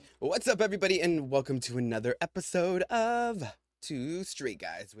What's up, everybody, and welcome to another episode of Two Straight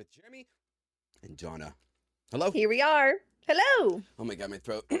Guys with Jaremi and Dawna. Hello? Here we are. Hello. Oh my god, my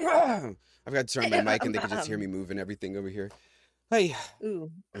throat. I've got to turn my mic and they can just hear me moving everything over here. Hey. Ooh,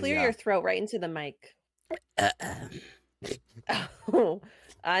 clear your throat right into the mic. Oh,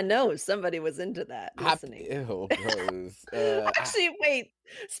 I know somebody was into that listening. Ew, gross. Actually, wait.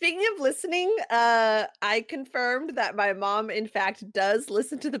 Speaking of listening, I confirmed that my mom, in fact, does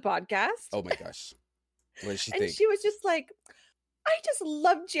listen to the podcast. Oh my gosh. What does she and think? she was just like, I just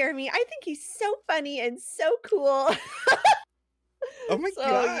love Jaremi. I think he's so funny and so cool. Oh my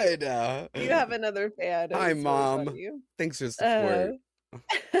god. You have another fan. Hi, Mom. Thanks for the support.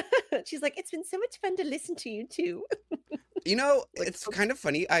 She's like, it's been so much fun to listen to you too. You know, it's kind of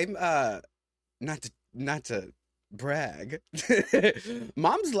funny. I'm not to brag.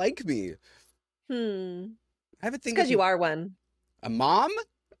 Moms like me. I have a thing because you are one. A mom?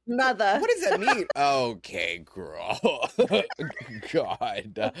 Mother. What does that mean? Okay, girl.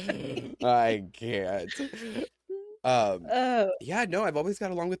 God. I can't. Yeah, no, I've always got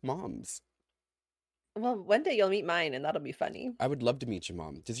along with moms. Well, one day you'll meet mine and that'll be funny. I would love to meet your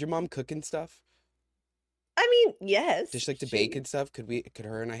mom. Does your mom cook and stuff? I mean, yes. Does she like to bake and stuff? Could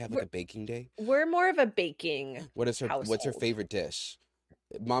her and I have like a baking day? We're more of a baking What's her household. favorite dish?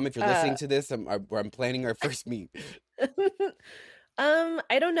 Mom, if you're listening to this, I'm planning our first meet.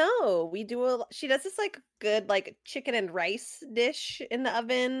 I don't know. She does this like good like chicken and rice dish in the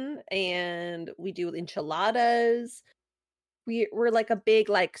oven, and we do enchiladas. We're like a big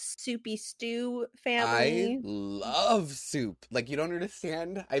like soupy stew family. I love soup. Like, you don't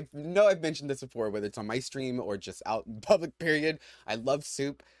understand. I know I've mentioned this before, whether it's on my stream or just out in public, period. I love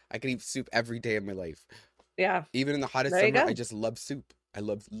soup. I could eat soup every day of my life. Yeah. Even in the hottest summer, I just love soup. I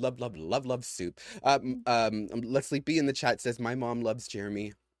love soup. Let's Sleepy in the chat says my mom loves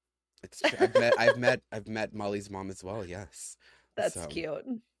Jaremi. It's true. I've met Molly's mom as well. Yes. That's cute.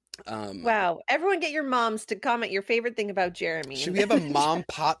 Wow. Everyone get your moms to comment your favorite thing about Jaremi. Should we have a mom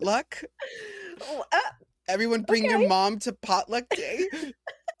potluck? Everyone bring your mom to potluck day.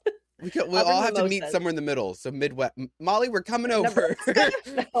 We'll all have to meet somewhere in the middle. So Midwest. Molly, we're coming over.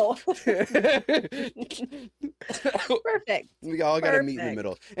 No. Perfect. We all got to meet in the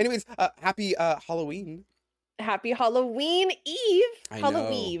middle. Anyways, happy Halloween. Happy Halloween Eve.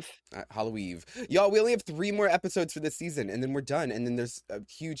 Halloween. Y'all, we only have 3 more episodes for this season, and then we're done. And then there's a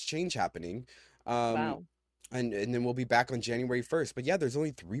huge change happening. Wow. And then we'll be back on January 1st. But yeah, there's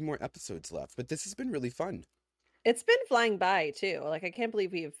only 3 more episodes left. But this has been really fun. It's been flying by, too. Like, I can't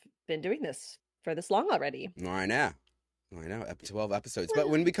believe we've been doing this for this long already. I know. 12 episodes. But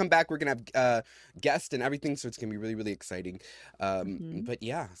when we come back, we're going to have guests and everything. So it's going to be really, really exciting. But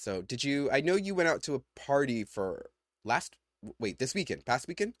yeah, so I know you went out to a party for past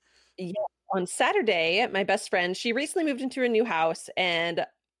weekend? Yeah, on Saturday, my best friend, she recently moved into a new house. And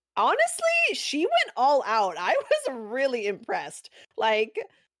honestly, she went all out. I was really impressed. Like,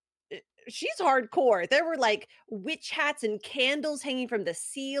 she's hardcore. There were like witch hats and candles hanging from the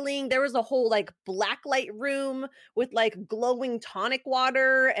ceiling. There was a whole like blacklight room with like glowing tonic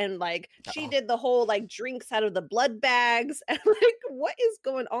water, and like she did the whole like drinks out of the blood bags. And like, what is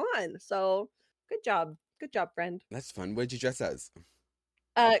going on? So good job, friend. That's fun. What did you dress as?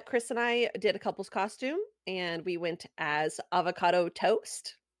 Chris and I did a couple's costume, and we went as avocado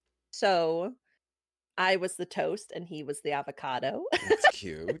toast. So I was the toast and he was the avocado. That's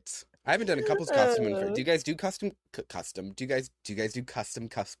cute. I haven't done a couple's costume in. Do you guys do custom? Do you guys do custom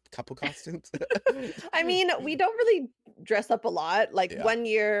couple costumes? I mean, we don't really dress up a lot. Like one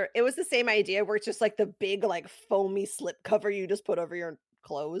year, it was the same idea where it's just like the big like foamy slip cover you just put over your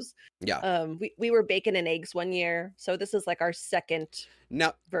clothes. Yeah. We were bacon and eggs one year, so this is like our second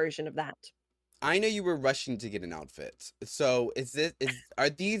version of that. I know you were rushing to get an outfit. So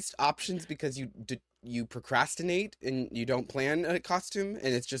are these options because you procrastinate and you don't plan a costume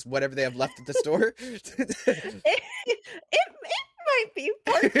and it's just whatever they have left at the store? it might be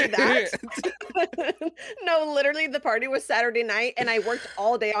partly that. No, literally the party was Saturday night and I worked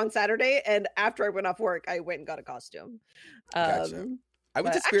all day on Saturday, and after I went off work I went and got a costume. Gotcha. I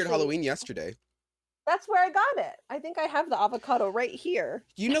went to Spirit Halloween yesterday. That's where I got it. I think I have the avocado right here.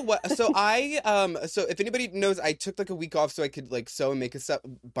 You know what? So so if anybody knows, I took like a week off so I could like sew and make a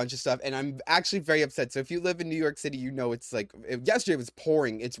bunch of stuff, and I'm actually very upset. So if you live in New York City, you know it's like yesterday it was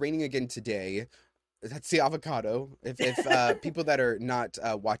pouring. It's raining again today. That's the avocado. If people that are not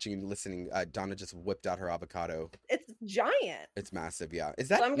watching and listening, Dawna just whipped out her avocado. It's giant. It's massive, yeah. Is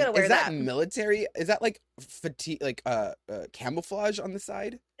that so I'm gonna wear that military? Is that like fatigue, like camouflage on the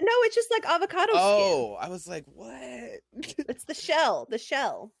side? No, it's just like avocado skin. Oh, I was like, what? It's the shell. The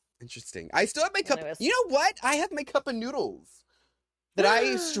shell. Interesting. I still have my cup. Anyways. You know what? I have my cup of noodles that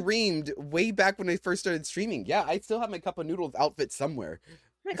I streamed way back when I first started streaming. Yeah, I still have my cup of noodles outfit somewhere. Oh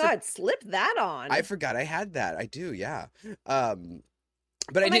my God, slip that on. I forgot I had that. I do, yeah.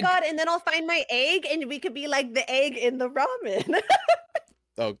 But oh my God, and then I'll find my egg and we could be like the egg in the ramen.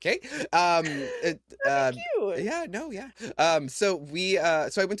 Okay. That'd be cute. Yeah, no, yeah. So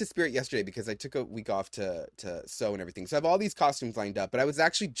I went to Spirit yesterday because I took a week off to sew and everything. So I have all these costumes lined up, but I was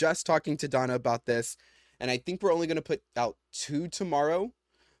actually just talking to Donna about this, and I think we're only going to put out 2 tomorrow.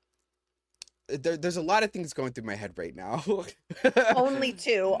 There's a lot of things going through my head right now. Only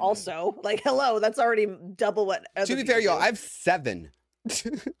 2 also. Like, hello, that's already double what other To be fair, y'all, do. I have 7.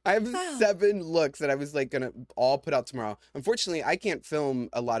 I have 7 looks that I was like gonna all put out tomorrow. Unfortunately, I can't film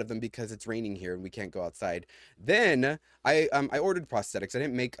a lot of them because it's raining here and we can't go outside. Then I ordered prosthetics. I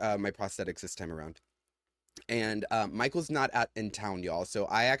didn't make my prosthetics this time around. And Michael's not in town, y'all. So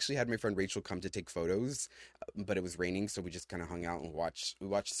I actually had my friend Rachel come to take photos, but it was raining, so we just kind of hung out and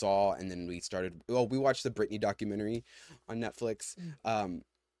watched Saw, and then we watched the Britney documentary on Netflix.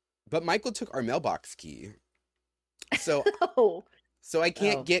 But Michael took our mailbox key. So Oh. So I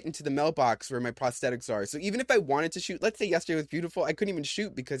can't get into the mailbox where my prosthetics are. So even if I wanted to shoot, let's say yesterday was beautiful, I couldn't even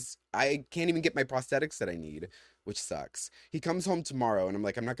shoot because I can't even get my prosthetics that I need, which sucks. He comes home tomorrow and I'm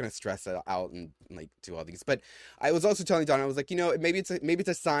like, I'm not going to stress it out and like do all these. But I was also telling Donna, I was like, maybe it's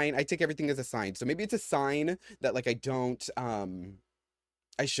a sign. I take everything as a sign. So maybe it's a sign that like I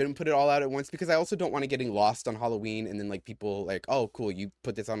shouldn't put it all out at once because I also don't want to getting lost on Halloween and then like people like, oh, cool, you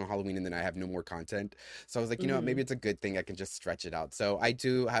put this on Halloween and then I have no more content. So I was like, you know what, maybe it's a good thing I can just stretch it out. So I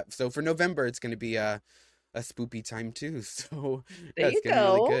do have, so for November, it's going to be a spoopy time too. So There it's you going to be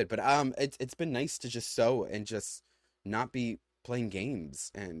really go. good. But it's been nice to just sew and just not be playing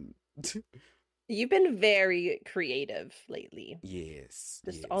games and You've been very creative lately. yes.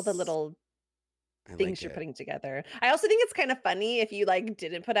 Just all the little I things like you're it. putting together. I also think it's kind of funny if you like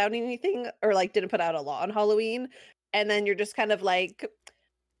didn't put out anything or like didn't put out a lot on Halloween, and then you're just kind of like,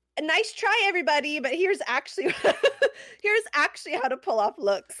 nice try everybody, but here's actually how to pull off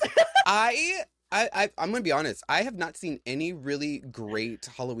looks. I'm gonna be honest. I have not seen any really great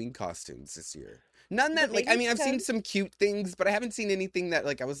Halloween costumes this year. None that But like, I maybe mean, I've it's seen because- some cute things, but I haven't seen anything that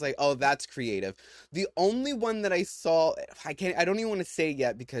like I was like, oh, that's creative. The only one that I saw, I don't even want to say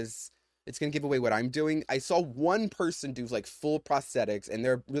yet because it's gonna give away what I'm doing. I saw one person do like full prosthetics, and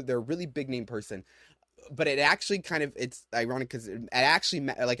they're a really big name person. But it actually it's ironic because it actually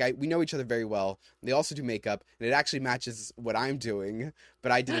we know each other very well. They also do makeup, and it actually matches what I'm doing.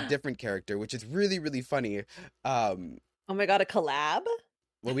 But I did a different character, which is really really funny. Oh my God, a collab?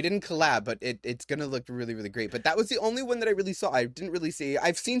 Well, we didn't collab, but it's gonna look really really great. But that was the only one that I really saw. I didn't really see.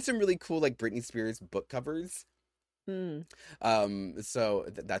 I've seen some really cool like Britney Spears book covers. So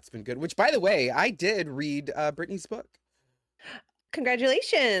that's been good. Which, by the way, I did read Britney's book.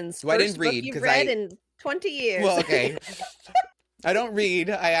 Congratulations! Well, I didn't First book read you've 'cause read in 20 years. Well, okay. I don't read.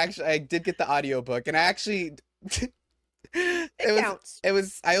 I did get the audiobook, and I actually Counts.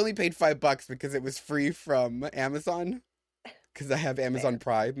 I only paid $5 because it was free from Amazon because I have Amazon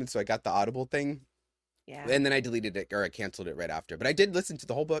Prime, and so I got the Audible thing. Yeah. And then I deleted it or I canceled it right after. But I did listen to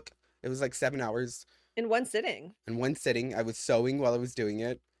the whole book. It was like 7 hours In one sitting. in one sitting. I was sewing while I was doing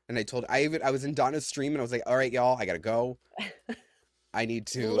it, and I was in Donna's stream, and I was like, "All right, y'all, I gotta go. I need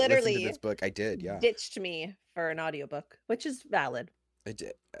to listen to this book." I did, yeah. Ditched me for an audiobook, which is valid. I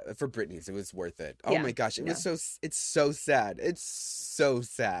did for Britney's. It was worth it. Oh Yeah, my gosh, it's so sad. It's so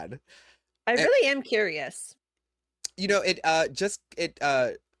sad. I really am curious. You know, it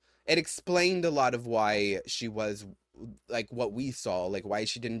explained a lot of why she was like what we saw, like why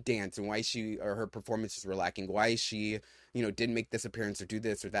she didn't dance and why her performances were lacking, why she, didn't make this appearance or do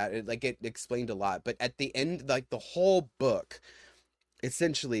this or that. It explained a lot, but at the end, like the whole book,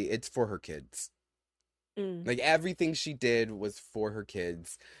 essentially, it's for her kids. Like everything she did was for her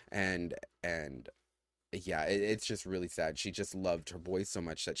kids, and yeah, it's just really sad. She just loved her boys so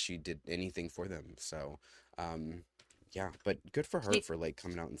much that she did anything for them. So, yeah, but good for her for like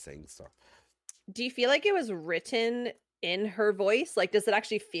coming out and saying stuff. Do you feel like it was written in her voice? Like, does it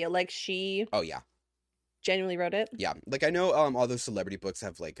actually feel like she? Oh yeah, genuinely wrote it. Yeah, like I know all those celebrity books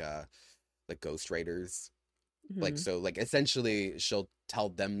have like ghostwriters. Like, so like essentially she'll tell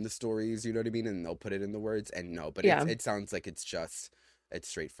them the stories, you know what I mean, and they'll put it in the words. And no, but it sounds like it's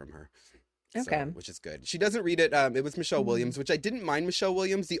straight from her. Okay. So, which is good. She doesn't read it. It was Michelle Williams, which I didn't mind Michelle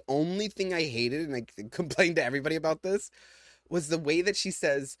Williams. The only thing I hated, and I complained to everybody about this, was the way that she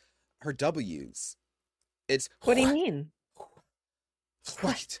says her W's. It's what do you mean?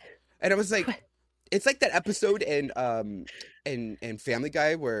 What? And I was like, It's like that episode in Family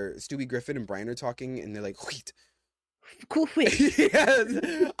Guy where Stewie Griffin and Brian are talking, and they're like, "Wheat." Cool. Wait.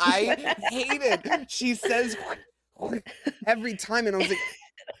 Yes, I hate it. She says "Wheat" every time, and I was like,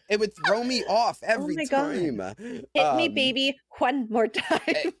 it would throw me off every my time. God. Hit me, baby, one more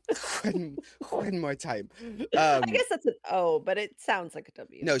time. One more time. I guess that's an O, but it sounds like a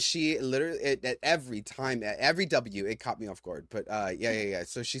W. No, she literally at every time, at every W, it caught me off guard. But yeah.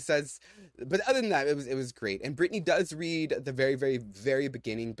 So she says, but other than that, it was great. And Brittany does read the very, very, very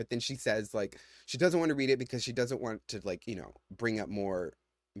beginning, but then she says like she doesn't want to read it because she doesn't want to like bring up more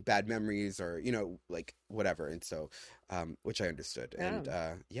bad memories or like whatever. And so, which I understood. Yeah.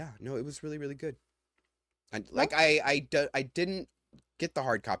 And no, it was really, really good. And Well- like I didn't get the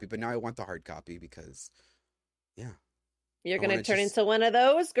hard copy, but now I want the hard copy because You're I going to wanna turn just- into one of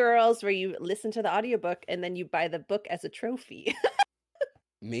those girls where you listen to the audiobook and then you buy the book as a trophy.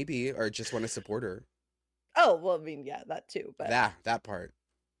 maybe, or just want to support her. Oh, well, I mean, yeah, that too, but That part.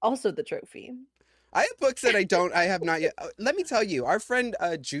 also the trophy. I have books that I have not yet. Let me tell you, our friend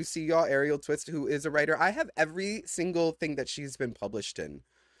Juicy, y'all, Ariel Twist, who is a writer, I have every single thing that she's been published in.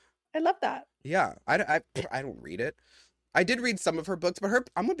 I love that. Yeah, I don't read it. I did read some of her books, but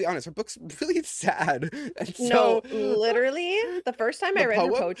I'm gonna be honest, her book's really sad. And so, No, literally, the first time I The read her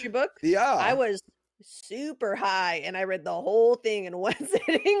poem? poetry book, yeah, I was super high and I read the whole thing in one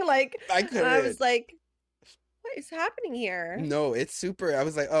sitting. Like, I and I couldn't. was like, what is happening here? No, it's super. I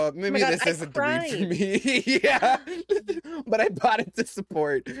was like, oh, maybe God, this I isn't the read for cried. me. Yeah, but I bought it to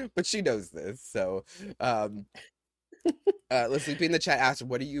support. But she knows this, so let's be in the chat. Asked,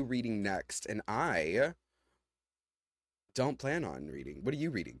 "What are you reading next?" And I don't plan on reading. What are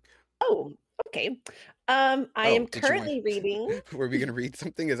you reading? Oh, okay. I Oh, am did you currently reading Were we gonna read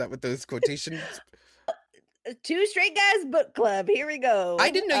something? Is that what those quotations? Two Straight Guys Book Club. Here we go. I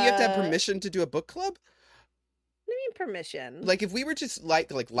didn't know you have to have What permission to do a book club. do you mean permission? Like if we were just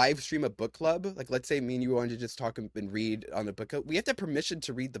like live stream a book club, like let's say me and you wanted to just talk and read on the book club, we have to have permission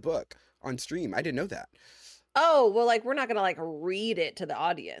to read the book on stream. I didn't know that. Oh, well, like we're not gonna like read it to the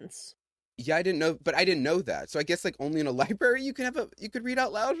audience. Yeah, I didn't know, but I didn't know that. So I guess like only in a library you could read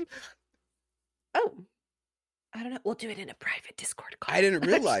out loud. Oh, I don't know. We'll do it in a private Discord call. I didn't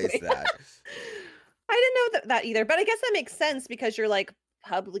realize actually. that. I didn't know that either, but I guess that makes sense because you're like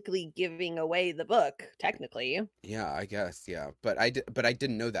publicly giving away the book, technically. Yeah, I guess. Yeah, but I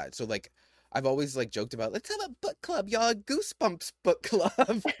didn't know that. So like, I've always like joked about let's have a book club, y'all. Goosebumps book club.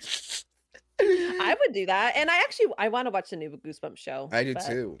 I would do that, and I want to watch the new Goosebumps show. I do but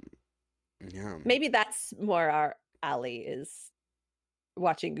too. Yeah. Maybe that's more our alley is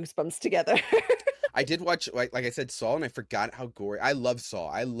watching Goosebumps together. I did watch like I said Saw, and I forgot how gory. I love Saw.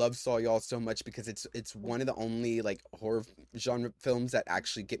 I love Saw, y'all, so much because it's one of the only like horror genre films that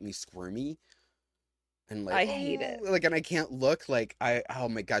actually get me squirmy. And like I hate it. Like, and I can't look like oh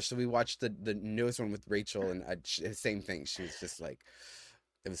my gosh. So we watched the newest one with Rachel, and same thing. She was just like,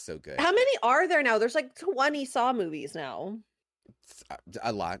 it was so good. How many are there now? There's like 20 Saw movies now. It's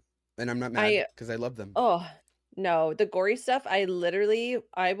a lot, and I'm not mad because I love them. Oh no, the gory stuff. I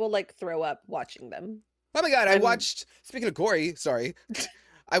will like throw up watching them. Oh my god! I I'm- watched. Speaking of gory, sorry,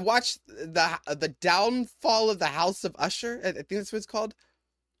 I watched the downfall of the House of Usher. I think that's what it's called.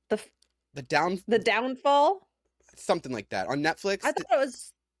 The Downfall. something like that on Netflix. I thought it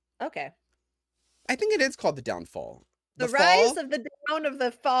was okay. I think it is called The Downfall. The Fall? rise of the down of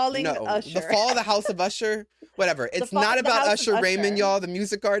the falling No, Usher. The Fall of the House of Usher. Whatever. It's Fall not of the about House of Usher Raymond, Usher. y'all, the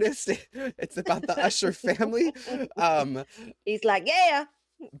music artist. It's about the Usher family. He's like, yeah.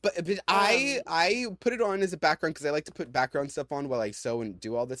 But I put it on as a background because I like to put background stuff on while I sew and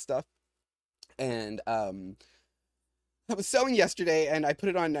do all this stuff. And I was sewing yesterday and I put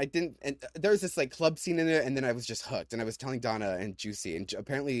it on. And there was this like club scene in it, and then I was just hooked. And I was telling Donna and Juicy, and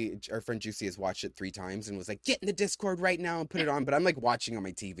apparently our friend Juicy has watched it 3 times and was like, "Get in the Discord right now and put it on." But I'm like watching on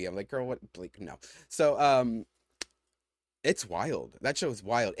my TV. I'm like, "Girl, what?" Like, no. So it's wild. That show is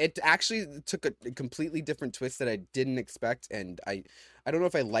wild. It actually took a completely different twist that I didn't expect, and I don't know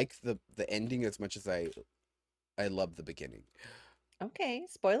if I like the ending as much as I love the beginning. Okay,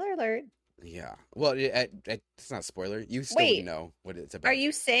 spoiler alert. Yeah. Well, it's not a spoiler. You still Wait, wouldn't know what it's about. Are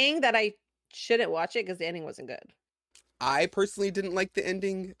you saying that I shouldn't watch it because the ending wasn't good? I personally didn't like the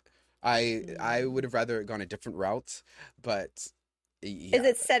ending. I would have rather gone a different route, but yeah. Is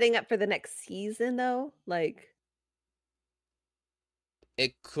it setting up for the next season though? Like,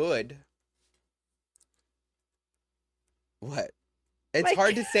 It could. What? It's Like-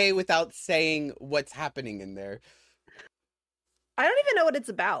 hard to say without saying what's happening in there. I don't even know what it's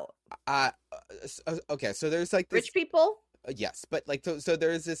about. Okay, so there's like this. Rich people? Yes, but like so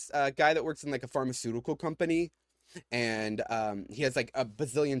there's this guy that works in like a pharmaceutical company, and he has like a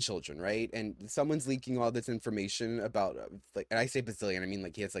bazillion children, right? And someone's leaking all this information about like, and I say bazillion, I mean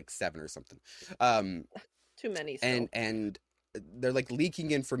like he has like 7 or something. Um Too many and still. they're like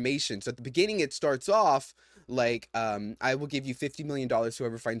leaking information. So at the beginning it starts off like I will give you $50 million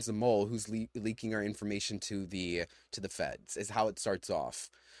whoever finds the mole who's leaking our information to the feds, is how it starts off.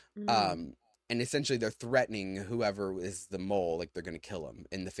 Mm. um and essentially they're threatening whoever is the mole, like they're gonna kill him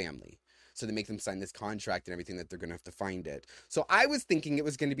in the family. So they make them sign this contract and everything that they're gonna have to find it. So I was thinking it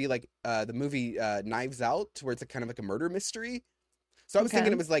was gonna be like the movie Knives Out, where it's a kind of like a murder mystery. So I was thinking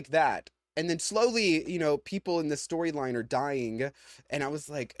Okay. it was like that. And then slowly, people in the storyline are dying, and I was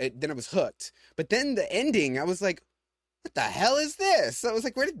like, then I was hooked. But then the ending, I was like, what the hell is this? So I was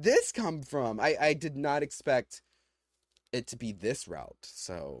like, where did this come from? I did not expect it to be this route.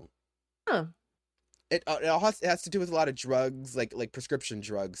 So Huh. it has to do with a lot of drugs, like prescription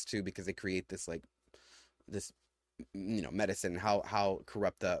drugs too, because they create this medicine. How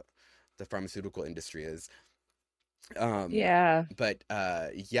corrupt the pharmaceutical industry is. Um, Yeah. but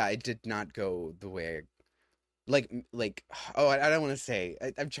yeah, it did not go the way like oh, I don't want to say.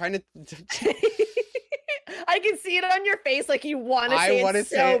 I'm trying to. I can see it on your face, like you want to I say want to it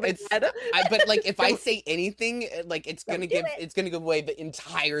say so it's. bad. But like if I Don't- say anything, like don't do it. it's gonna give away the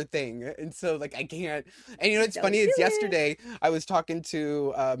entire thing, and so like I can't. And it's Don't funny. do It's it. yesterday I was talking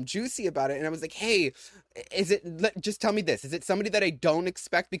to Juicy about it, and I was like, hey, is it? Just tell me this. Is it somebody that I don't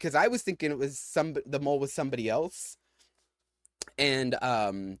expect? Because I was thinking it was the mole was somebody else. And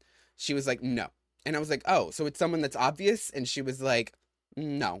she was like, no. And I was like, oh, so it's someone that's obvious? And she was like,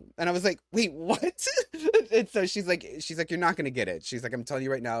 no. And I was like, wait, what? And so she's like, you're not gonna get it. She's like, I'm telling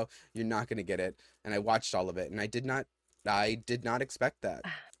you right now, you're not gonna get it. And I watched all of it, and I did not expect that.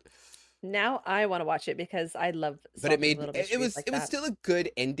 Now I want to watch it because I love But it solving made little it mysteries was like it was that. still a good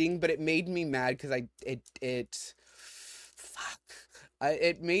ending, but it made me mad because fuck.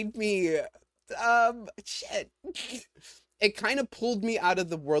 It made me shit. It kind of pulled me out of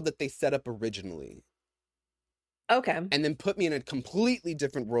the world that they set up originally, Okay. and then put me in a completely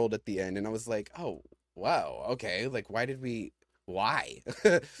different world at the end. And I was like, oh, wow, okay. Like, why?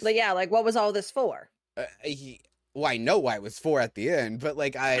 Like, yeah, like what was all this for? Well, I know why it was for at the end, but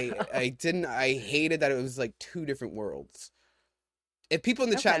like, I hated that it was like 2 different worlds. If people in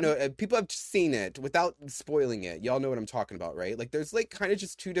the chat Okay. know, if people have seen it without spoiling it, y'all know what I'm talking about, right? Like, there's like kind of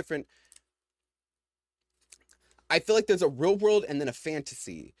just 2 different. I feel like there's a real world and then a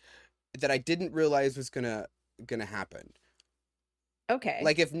fantasy that I didn't realize was gonna happen. Okay.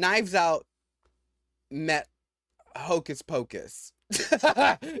 Like if Knives Out met Hocus Pocus.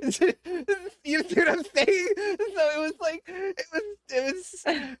 You see what I'm saying? So it was like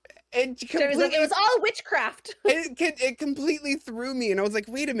it Jeremy's like, it was all witchcraft. it completely threw me, and I was like,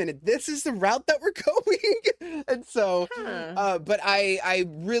 wait a minute, this is the route that we're going. And so Huh. but I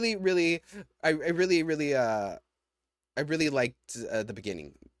really liked the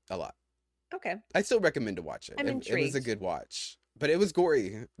beginning a lot. Okay. I still recommend to watch it. I'm It was a intrigued. good watch, but it was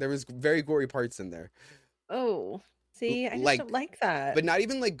gory. There was very gory parts in there. Oh, see, I just Like, don't like that. but not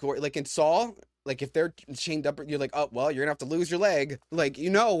even like gory. Like in Saw, like if they're chained up, you're like, oh well, you're gonna have to lose your leg. Like you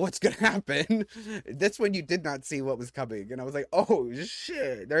know what's gonna happen. This one you did not see what was coming, and I was like, oh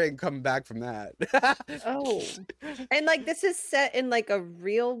shit, there ain't coming back from that. Oh. And like this is set in like a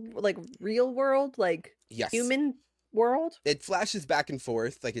real world, like Yes. human world. It flashes back and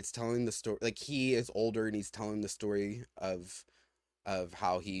forth, like it's telling the story. Like he is older and he's telling the story of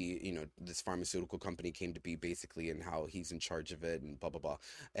how he, this pharmaceutical company came to be basically, and how he's in charge of it, and blah blah blah.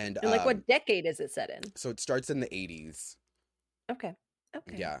 And And like what decade is it set in? so it starts in the 80s. Okay.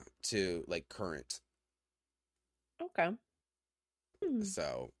 Okay. Yeah, to like current. Okay. Hmm.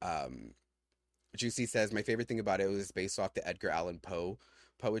 So Juicy says my favorite thing about it was based off the Edgar Allan Poe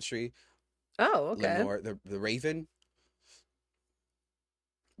poetry. Oh, okay. Lenore, the Raven.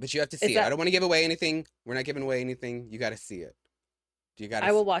 But you have to Is see it. that I don't want to give away anything. We're not giving away anything. You got to see it. You got to.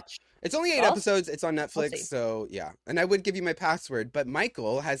 I will watch. It's only 8 I'll- episodes. It's on see. Netflix, so yeah. And I would give you my password, but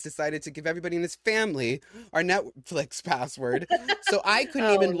Michael has decided to give everybody in his family our Netflix password. So I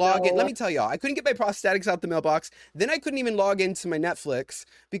couldn't even log in. Let no. me tell y'all, I couldn't get my prosthetics out the mailbox. Then I couldn't even log into my Netflix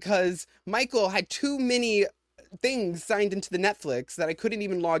because Michael had too many things signed into the Netflix that I couldn't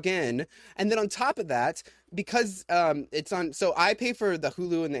even log in. And then on top of that, because it's on, so I pay for the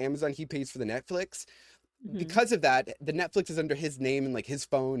Hulu and the Amazon, he pays for the Netflix. Mhm. Because of that, the Netflix is under his name and like his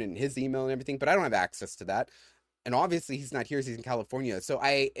phone and his email and everything, but I don't have access to that. And obviously he's not here, he's in California. So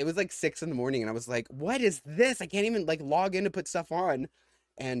it was like 6 a.m. and I was like, what is this? I can't even like log in to put stuff on.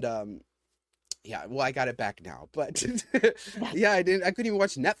 And Yeah, well, I got it back now, but yeah, I couldn't even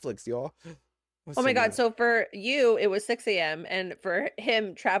watch Netflix, y'all. I was Oh so my God. mad. So for you, it was 6 a.m. And for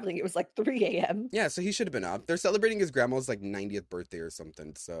him traveling, it was like 3 a.m. Yeah, so he should have been up. They're celebrating his grandma's like 90th birthday or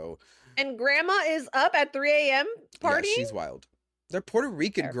something. So And grandma is up at 3 a.m. yeah, partying? she's wild. They're Puerto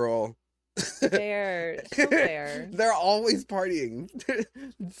Rican, Fair. girl. Fair. So fair. They're always partying.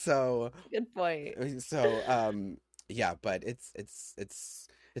 So Good point. yeah, but it's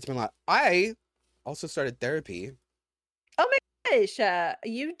been a lot. I also started therapy. Oh my gosh.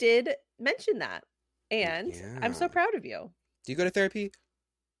 You did mention that. And I'm so Yeah. proud of you. Do you go to therapy?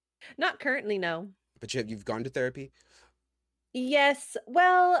 Not currently, no. But you've gone to therapy? Yes.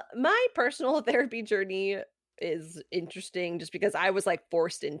 Well, my personal therapy journey is interesting just because I was like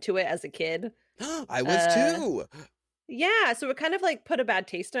forced into it as a kid. I was Uh too. yeah, so it kind of like put a bad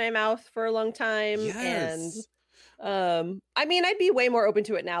taste in my mouth for a long time and Yes. I mean, I'd be way more open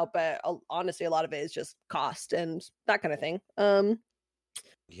to it now, but honestly a lot of it is just cost and that kind of thing.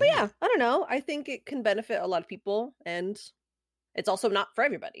 But Yeah. yeah, I don't know. I think it can benefit a lot of people and it's also not for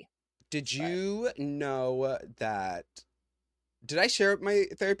everybody. Did But you know that? Did I share my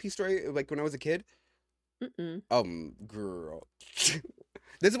therapy story like when I was a kid? mm-mm. Girl.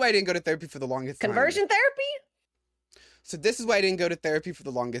 This is why I didn't go to therapy for the longest time. Conversion therapy? So this is why I didn't go to therapy for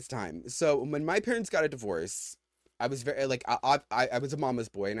the longest time. So when my parents got a divorce, I was very like I was a mama's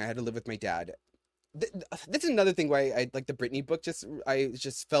boy and I had to live with my dad. This is another thing why I like the Britney book. I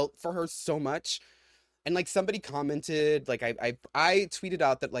just felt for her so much. And like somebody commented, like I tweeted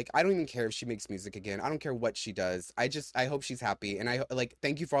out that like I don't even care if she makes music again. I don't care what she does. I hope she's happy. And I like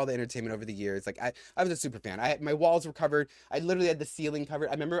thank you for all the entertainment over the years. Like I was a super fan. My walls were covered. I literally had the ceiling covered.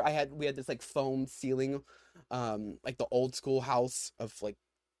 I remember we had this like foam ceiling, like the old school house of like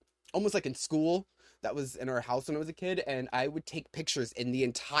almost like in school that was in our house when I was a kid, and I would take pictures, and the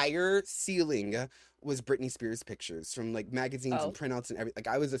entire ceiling was Britney Spears pictures from like magazines and Oh. printouts and everything.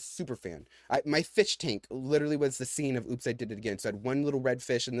 Like I was a super fan. My fish tank literally was the scene of Oops, I Did It Again. So I had one little red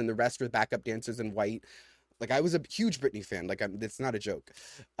fish, and then the rest were backup dancers in white. Like I was a huge Britney fan. Like it's not a joke.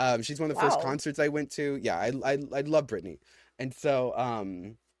 She's one of the first Wow. concerts I went to. Yeah, I love Britney, and so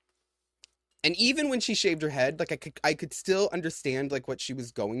and even when she shaved her head, like I could still understand like what she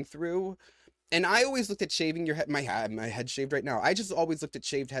was going through. And I always looked at shaving your head. My head shaved right now. I just always looked at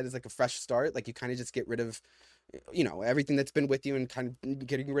shaved head as like a fresh start. Like you kind of just get rid of, everything that's been with you and kind of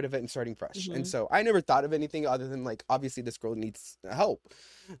getting rid of it and starting fresh. And Hmm. so I never thought of anything other than like obviously this girl needs help.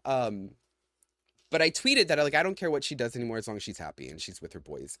 Um, but I tweeted that like I don't care what she does anymore as long as she's happy and she's with her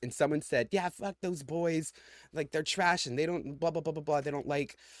boys. And someone said, "Yeah, fuck those boys, like they're trash and they don't blah blah blah blah blah. They don't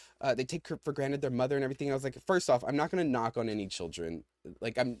like, they take for granted their mother and everything." I was like, first off, I'm not gonna knock on any children.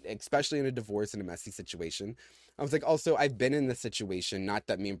 Like I'm especially in a divorce in a messy situation. I was like, also I've been in this situation. Not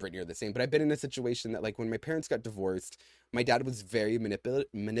that me and Brittany are the same, but I've been in a situation that like when my parents got divorced, my dad was very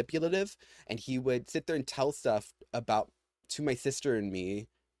manipulative, and he would sit there and tell stuff about to my sister and me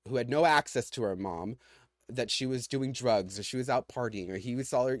who had no access to her mom, that she was doing drugs or she was out partying or he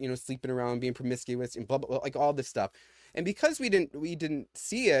saw her, sleeping around, being promiscuous and blah blah, blah, like all this stuff. And because we didn't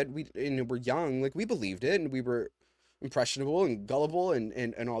see it, and we're young, like we believed it and we were impressionable and gullible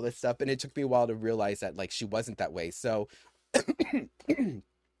and all this stuff. And it took me a while to realize that like she wasn't that way. So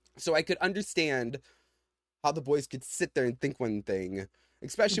so I could understand how the boys could sit there and think one thing,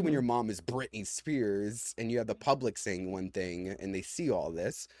 especially when Hmm. your mom is Britney Spears and you have the public saying one thing and they see all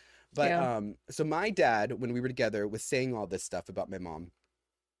this. But Yeah. so my dad, when we were together, was saying all this stuff about my mom,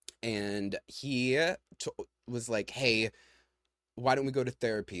 and he was like, "Hey, why don't we go to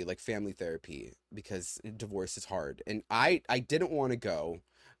therapy, like family therapy, because divorce is hard." And I didn't want to go,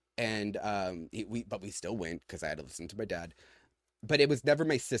 and but we still went because I had to listen to my dad. But it was never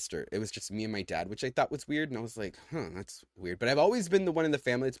my sister. It was just me and my dad, which I thought was weird. And I was like, huh, that's weird. But I've always been the one in the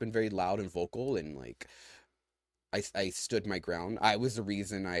family that's been very loud and vocal. And like, I stood my ground. I was the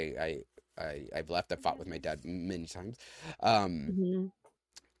reason I've left. I fought with my dad many times. Um, Hmm.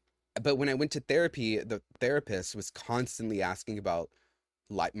 but when I went to therapy, the therapist was constantly asking about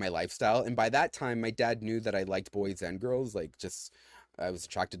my lifestyle. And by that time, my dad knew that I liked boys and girls. Like, just I was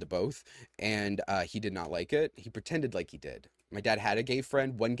attracted to both. And he did not like it. He pretended like he did. My dad had a gay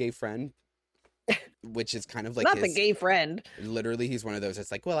friend, one gay friend, which is kind of like Not the his. gay friend. Literally, he's one of those.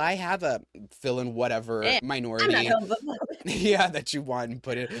 It's like, well, I have a fill in whatever Eh, I'm not minority, homophobic. yeah, that you want and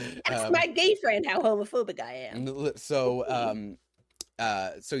put it. Ask my gay friend how homophobic I am. So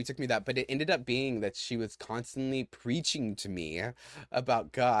so he took me that, but it ended up being that she was constantly preaching to me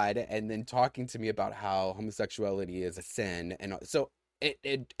about God and then talking to me about how homosexuality is a sin. And so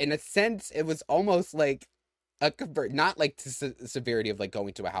it in a sense, it was almost like not like to severity of like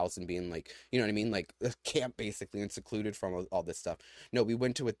going to a house and being like, you know what I mean, like a camp basically and secluded from all this stuff. No, we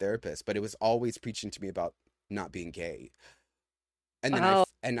went to a therapist, but it was always preaching to me about not being gay. And then Oh,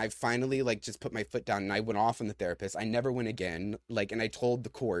 I finally like just put my foot down and I went off on the therapist. I never went again. Like, and I told the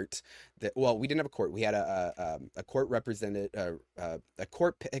court that, well, we didn't have a court. We had a court represented a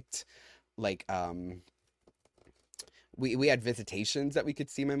court picked like we had visitations that we could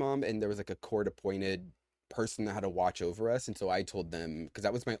see my mom, and there was like a court appointed person that had to watch over us. And so I told them, because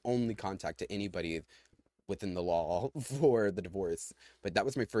that was my only contact to anybody within the law for the divorce. But that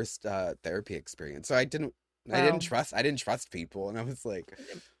was my first therapy experience. So wow. I didn't trust people, and I was like,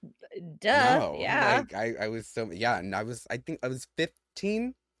 Duh. no, Yeah. like I was so, yeah, and I think I was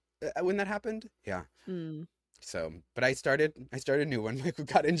 15 when that happened. Yeah. Mm. So, but I started a new one. Like, we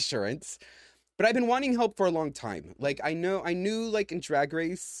got insurance, but I've been wanting help for a long time. Like, I knew like in Drag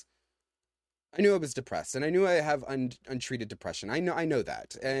Race, I knew I was depressed, and I knew I have untreated depression. I know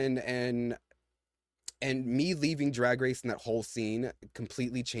that, and me leaving Drag Race and that whole scene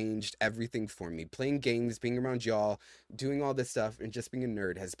completely changed everything for me. Playing games, being around y'all, doing all this stuff, and just being a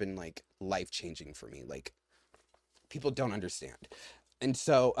nerd has been like life changing for me. Like, people don't understand. And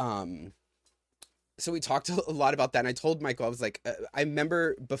so so we talked a lot about that, and I told Michael, I was like, I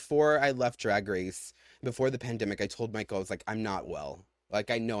remember before I left Drag Race, before the pandemic, I told Michael, I was like, I'm not well. Like,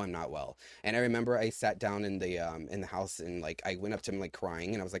 I know I'm not well. And I remember I sat down in the house, and like I went up to him like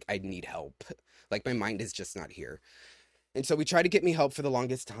crying, and I was like, I need help. Like, my mind is just not here. And so we tried to get me help for the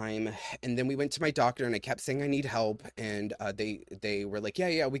longest time, and then we went to my doctor, and I kept saying I need help, and they were like,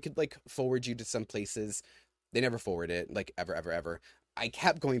 yeah, we could like forward you to some places. They never forwarded it, like ever, ever, ever. I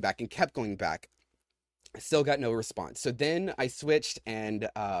kept going back and kept going back. I still got no response. So then I switched, and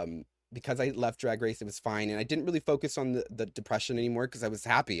because I left Drag Race, it was fine, and I didn't really focus on the depression anymore because I was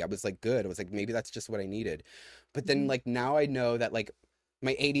happy. I was like good. I was like, maybe that's just what I needed. But then Mhm. like now I know that like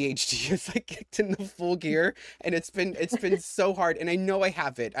my ADHD is like kicked in the full gear, and it's been so hard, and I know I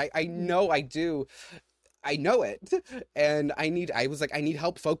have it. I Mhm. know I do. I know it. And I was like, I need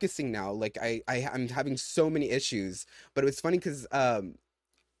help focusing now. Like I'm having so many issues. But it was funny because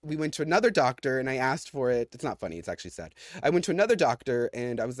we went to another doctor, and I asked for it. It's not funny. It's actually sad. I went to another doctor,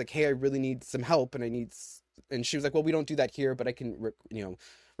 and I was like, hey, I really need some help, and and she was like, well, we don't do that here, but I can,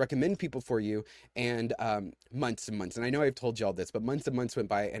 recommend people for you. And months and months, and I know I've told you all this, but months and months went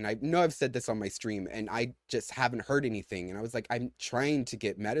by, and I know I've said this on my stream, and I just haven't heard anything. And I was like, I'm trying to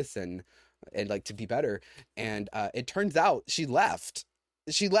get medicine and like to be better. And it turns out she left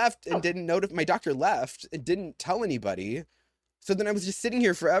and Oh, didn't notify. My doctor left and didn't tell anybody, so then I was just sitting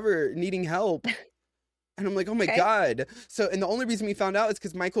here forever needing help. And I'm like, oh my okay. God. So, and the only reason we found out is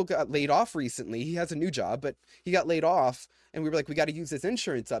because Michael got laid off recently. He has a new job, but he got laid off. And we were like, we got to use this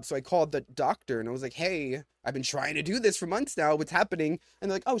insurance up. So I called the doctor, and I was like, hey, I've been trying to do this for months now. What's happening?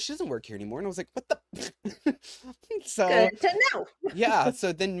 And they're like, oh, she doesn't work here anymore. And I was like, what the? So Good to know. yeah,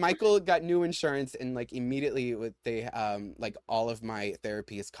 so then Michael got new insurance, and like immediately they like all of my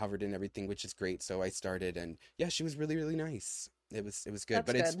therapy is covered and everything, which is great. So I started, and yeah, she was really, really nice. It was good. That's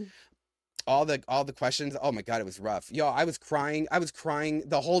But it's good. all the questions. Oh my God, it was rough. Y'all, I was crying. I was crying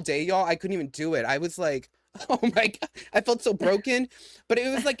the whole day, y'all. I couldn't even do it. I was like, oh my God. I felt so broken. But it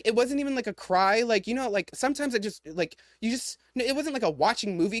was like, it wasn't even like a cry. Like, like sometimes I just like it wasn't like a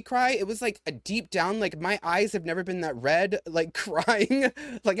watching movie cry. It was like a deep down, like my eyes have never been that red, like crying.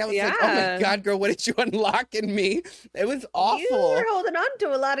 Like I was like, oh my Yeah. God, girl, what did you unlock in me? It was You were awful. holding on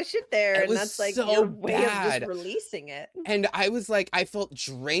to a lot of shit there, It and was that's like your so way of just bad. releasing it. And I was like, I felt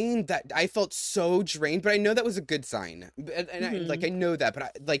drained. That I felt so drained, but I know that was a good sign. And I Hmm. know that, but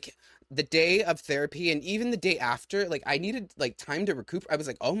I like the day of therapy, and even the day after, like I needed like time to recoup. I was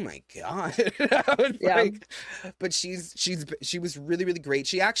like, oh my God. I was Yeah. like, but she was really, really great.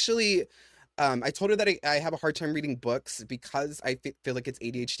 She actually, I told her that I have a hard time reading books because I feel like it's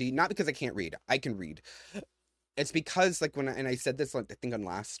ADHD, not because I can't read. I can read. It's because like and I said this like I think on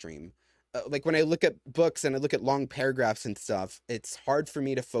last stream, like when I look at books and I look at long paragraphs and stuff, it's hard for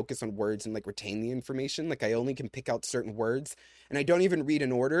me to focus on words and like retain the information. Like I only can pick out certain words, and I don't even read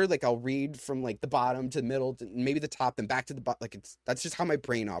in order. Like I'll read from like the bottom to the middle to maybe the top, then back to the bottom. Like that's just how my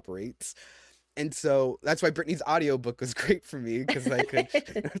brain operates. And so that's why Brittany's audiobook was great for me, because I could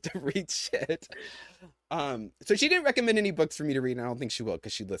I don't have to read shit. So she didn't recommend any books for me to read, and I don't think she will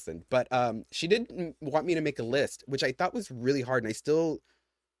because she listened. But she did want me to make a list, which I thought was really hard, and I still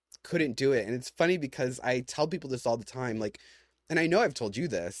couldn't do it. And it's funny because I tell people this all the time, like, and I know I've told you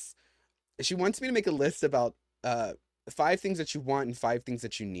this. She wants me to make a list about 5 things that you want and 5 things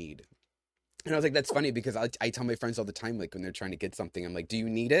that you need. And I was like, that's funny because I tell my friends all the time, like when they're trying to get something, I'm like, do you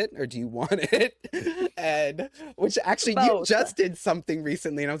need it or do you want it? And which actually you Both. just did something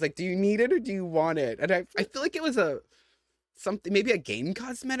recently. And I was like, do you need it or do you want it? And I feel like it was something, maybe a game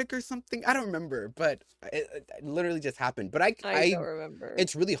cosmetic or something. I don't remember, but it literally just happened. But I don't remember.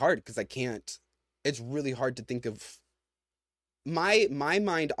 it's really hard because I can't, it's really hard to think of. My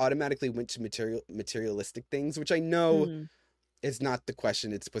mind automatically went to materialistic things, which I know is not the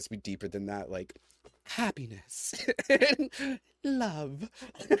question. It's supposed to be deeper than that, like happiness and love.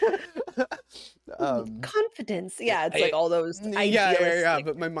 Confidence. Yeah, it's like all those yeah.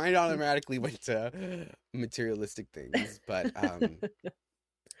 But my mind automatically went to materialistic things. But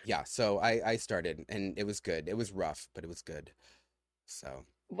yeah, so I started and it was good. It was rough, but it was good. So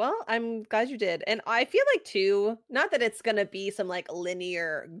well, I'm glad you did. And I feel like too, not that it's going to be some like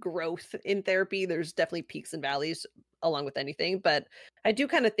linear growth in therapy. There's definitely peaks and valleys along with anything, but I do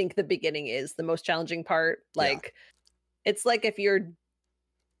kind of think the beginning is the most challenging part. Like it's like if you're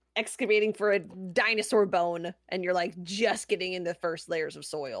excavating for a dinosaur bone and you're like just getting in the first layers of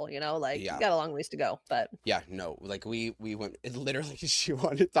soil, you know, like you got a long ways to go. But yeah, no, like we went, it literally, she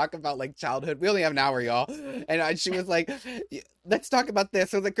wanted to talk about like childhood. We only have an hour, y'all, and she was like, let's talk about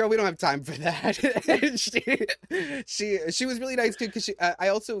this. I was like, girl, we don't have time for that. And she was really nice too, because I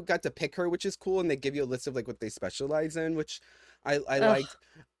also got to pick her, which is cool, and they give you a list of like what they specialize in, which I liked.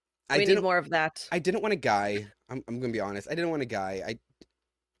 We need more of that. I didn't want a guy. I'm gonna be honest, I didn't want a guy.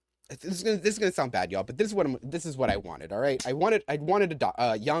 This is gonna sound bad, y'all, but this is what I wanted. All right, I wanted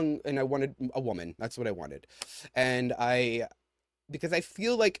a young, and I wanted a woman. That's what I wanted, and because I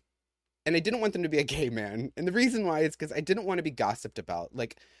feel like, and I didn't want them to be a gay man, and the reason why is because I didn't want to be gossiped about.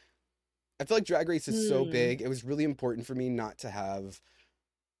 Like, I feel like Drag Race is so big. It was really important for me not to have.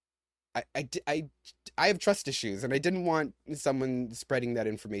 I have trust issues, and I didn't want someone spreading that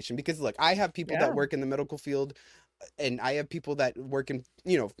information because, look, I have people that work in the medical field. And I have people that work in,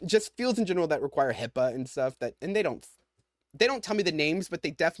 just fields in general that require HIPAA and stuff and they don't tell me the names, but they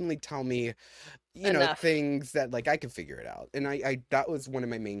definitely tell me, things that like I can figure it out. And I that was one of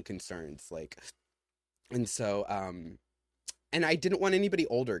my main concerns. Like, and so, and I didn't want anybody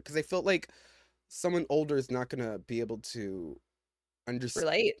older because I felt like someone older is not going to be able to understand.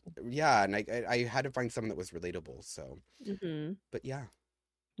 Relate. Yeah. And I had to find someone that was relatable. So, but yeah.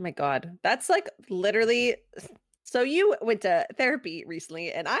 Oh my God. That's like literally. So you went to therapy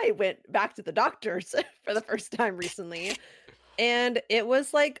recently, and I went back to the doctors for the first time recently. And it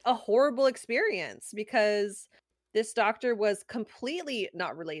was like a horrible experience because this doctor was completely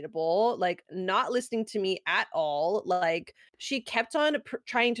not relatable, like not listening to me at all. Like she kept on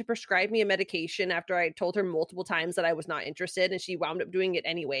trying to prescribe me a medication after I told her multiple times that I was not interested, and she wound up doing it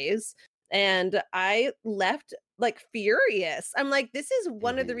anyways. And I left like furious. I'm like, this is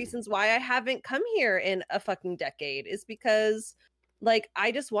one of the reasons why I haven't come here in a fucking decade, is because like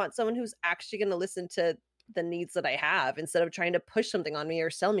I just want someone who's actually going to listen to the needs that I have instead of trying to push something on me or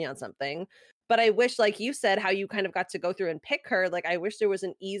sell me on something. But I wish, like you said, how you kind of got to go through and pick her. Like I wish there was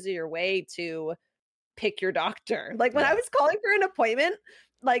an easier way to pick your doctor. Like when I was calling for an appointment,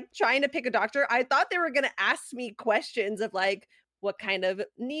 like trying to pick a doctor, I thought they were going to ask me questions of like, what kind of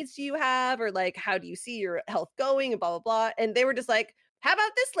needs do you have? Or like, how do you see your health going? And blah, blah, blah. And they were just like, how about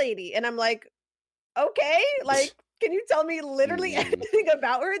this lady? And I'm like, okay, like, can you tell me literally anything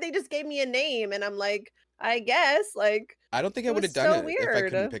about her? They just gave me a name. And I'm like, I guess, like, I don't think I would have done it if I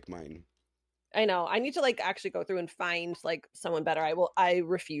couldn't pick mine. I know. I need to like actually go through and find like someone better. I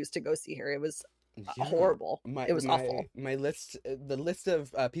refuse to go see her. It was horrible. It was awful. My list, the list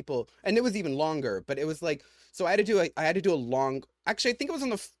of people, and it was even longer, but it was like, so I had to do a long, actually I think I was on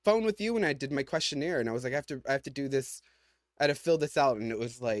the phone with you when I did my questionnaire, and I was like, I have to do this, I had to fill this out, and it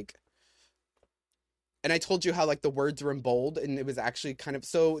was like, and I told you how like the words were in bold, and it was actually kind of,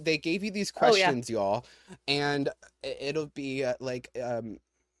 so they gave you these questions, y'all, and it'll be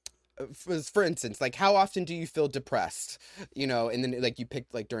for instance, like how often do you feel depressed, and then like you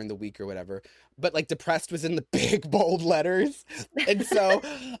picked like during the week or whatever, but like depressed was in the big bold letters, and so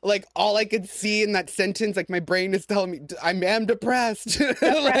like all I could see in that sentence, like my brain is telling me I am depressed.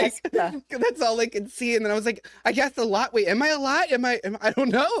 Like that's all I could see, and then I was like, I guess a lot. Wait, am I a lot? I don't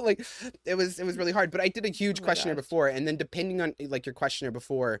know. Like it was really hard, but I did a huge questionnaire before, and then depending on like your questionnaire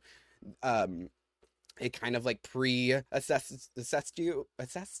before, it kind of like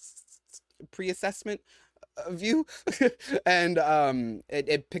pre-assessment of you, and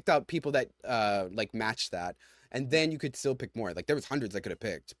it picked out people that like matched that, and then you could still pick more. Like there was hundreds I could have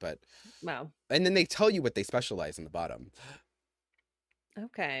picked, but wow. And then they tell you what they specialize in the bottom.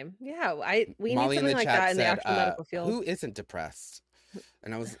 Okay, yeah, we Molly need something like that in the actual medical field. Who isn't depressed?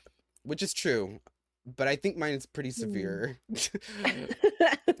 And I was which is true. But I think mine is pretty Mm. severe.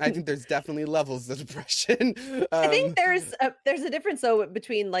 I think there's definitely levels of depression. I think there's a difference though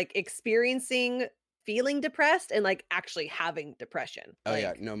between like experiencing feeling depressed and like actually having depression. Oh yeah,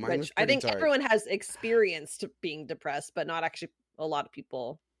 Like no, mine was which I pretty think dark. everyone has experienced being depressed, but not actually a lot of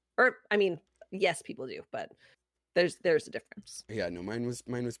people. Or I mean, yes, people do, but there's a difference. Yeah, no, mine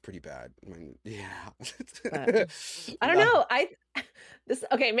was pretty bad. Yeah. But I don't No. know. I this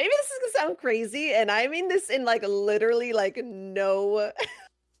okay, maybe this is gonna sound crazy, and I mean this in like literally like no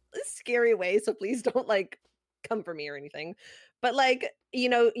scary way, so please don't like come for me or anything. But like,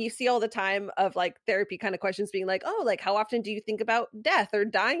 you see all the time of like therapy kind of questions being like, "Oh, like how often do you think about death or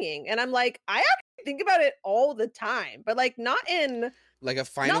dying?" And I'm like, I actually think about it all the time, but like Like a not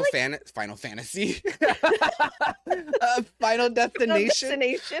Final Fantasy. A Final like Final Destination.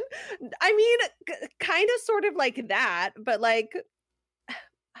 Destination. I mean, kind of sort of like that, but like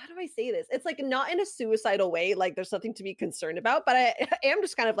how do I say this? It's like not in a suicidal way, like there's something to be concerned about, but I am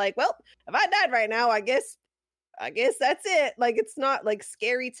just kind of like, well, if I died right now, I guess that's it. Like it's not like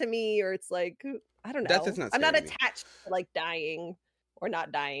scary to me, or it's like I don't Death know. is not I'm not scary to me. attached to like dying or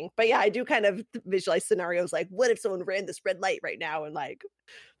not dying. But yeah, I do kind of visualize scenarios like what if someone ran this red light right now and like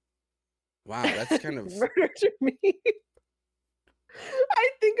Wow, that's kind of murdered me? I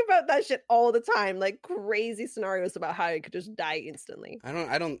think about that shit all the time, like crazy scenarios about how I could just die instantly. yeah, no,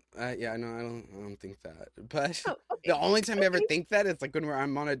 I don't think that. But Oh, the okay. only time I ever Okay. think that is like when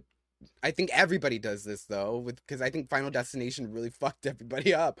I'm on a. I think everybody does this though, because I think Final Destination really fucked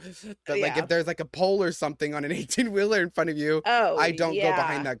everybody up. But like Yeah. if there's like a pole or something on an 18-wheeler in front of you, Oh, I don't go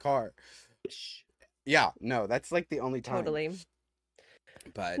behind yeah. that car. Yeah, no, that's like the only time. Totally.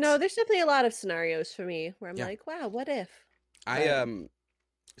 But No, there's definitely a lot of scenarios for me where I'm yeah, like, wow, what if? I But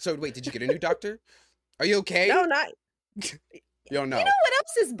So wait, did you get a new doctor? Are you okay? no, not You don't you know. know what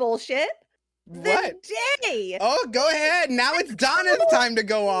else is bullshit? What? The day. Oh, go ahead. Now it's Donna's time to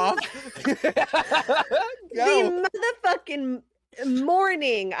go off. Go. The motherfucking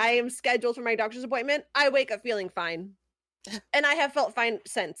morning I am scheduled for my doctor's appointment, I wake up feeling fine. And I have felt fine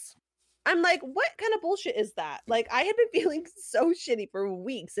since. I'm like, what kind of bullshit is that? Like, I had been feeling so shitty for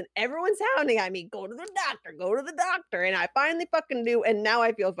weeks, and everyone's hounding at me, go to the doctor, go to the doctor. And I finally fucking do, and now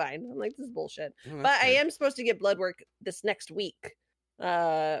I feel fine. I'm like, this is bullshit. Oh, that's But I good. am supposed to get blood work this next week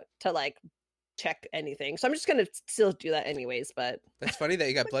to like check anything. So I'm just gonna still do that anyways. But That's funny that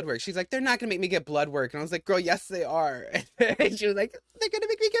you got blood work. She's like, they're not gonna make me get blood work, and I was like, girl, yes, they are. And she was like, they're gonna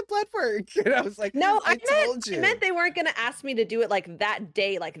make me get blood work, and I was like, no, I told you. I meant they weren't gonna ask me to do it like that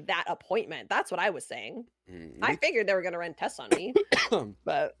day, like that appointment. That's what I was saying. I figured they were gonna run tests on me,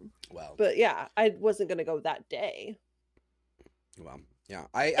 but well, yeah, I wasn't gonna go that day. yeah.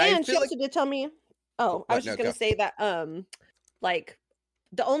 I And she feel also like did tell me. Oh, I what? was No, just gonna go. say that like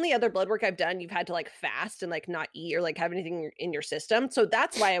the only other blood work I've done, you've had to like fast and like not eat or like have anything in your system. So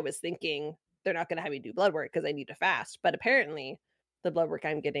that's why I was thinking they're not gonna have me do blood work because I need to fast. But apparently, the blood work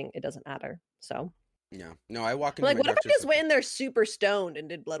I'm getting, it doesn't matter. So Yeah, no, I walk I'm into like, my what if I doctor's. just went in there super stoned and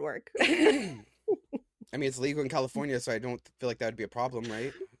did blood work? I mean, it's legal in California, so I don't feel like that would be a problem,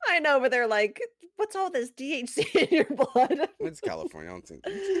 right? I know, but they're like, what's all this DHC in your blood? It's California. I don't think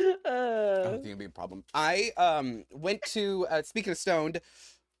it'd be a problem. I went to speaking of stoned,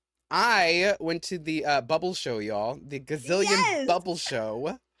 I went to the Bubbles Show, y'all. The Gazillion Yes! Bubbles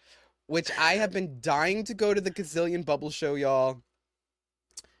Show, which I have been dying to go to the Gazillion Bubbles Show, y'all,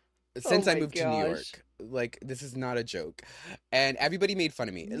 since I my moved to New York. gosh. Like, this is not a joke. And everybody made fun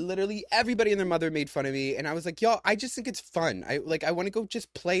of me. Literally everybody and their mother made fun of me. And I was like, y'all, I just think it's fun. I want to go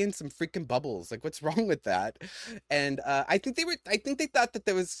just play in some freaking bubbles. Like, what's wrong with that? And I think they thought that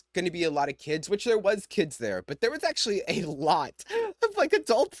there was going to be a lot of kids, which there was kids there, but there was actually a lot of like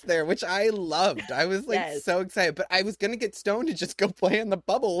adults there, which I loved. I was like Yes. so excited, but I was going to get stoned and just go play in the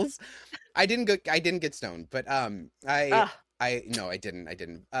bubbles. I didn't get stoned, but no, I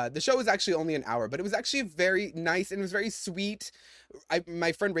didn't. The show was actually only an hour, but it was actually very nice and it was very sweet.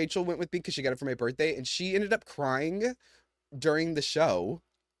 My friend Rachel went with me because she got it for my birthday, and she ended up crying during the show.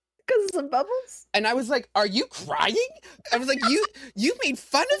 Because of some bubbles? And I was like, "Are you crying?" I was like, "You made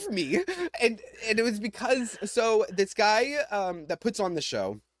fun of me," and it was because this guy that puts on the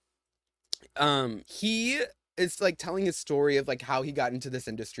show, he is like telling his story of like how he got into this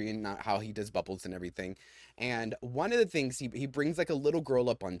industry and not how he does bubbles and everything. And one of the things he brings like a little girl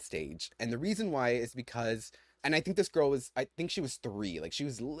up on stage, and the reason why is because, and I think this girl I think she was 3, like she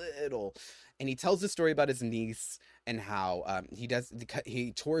was little, and he tells the story about his niece and how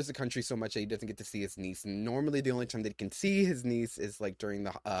he tours the country so much that he doesn't get to see his niece, and normally the only time that he can see his niece is like during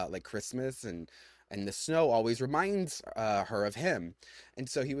the like Christmas and and the snow always reminds her of him. And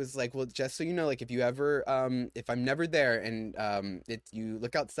so he was like, well, just so you know, like, if you ever if I'm never there and you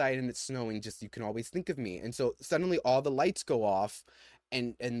look outside and it's snowing, just you can always think of me. And so suddenly all the lights go off,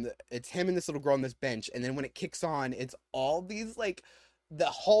 and it's him and this little girl on this bench, and then when it kicks on, it's all these, like, the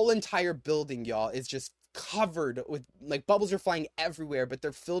whole entire building, y'all, is just covered with, like, bubbles are flying everywhere, but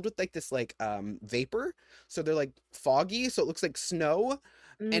they're filled with, like, this, like, vapor, so they're, like, foggy, so it looks like snow.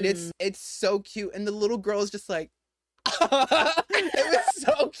 And it's so cute, and the little girl is just like, it was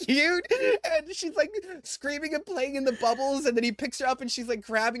so cute, and she's like screaming and playing in the bubbles, and then he picks her up and she's like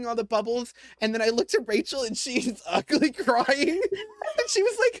grabbing all the bubbles, and then I looked at Rachel and she's ugly crying, and she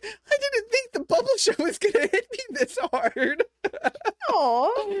was like, I didn't think the bubble show was gonna hit me this hard.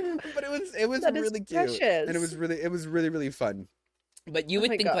 Aww. But it was really cute, precious. and it was really really fun. But you would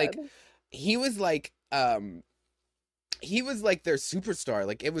think God. Like he was like their superstar.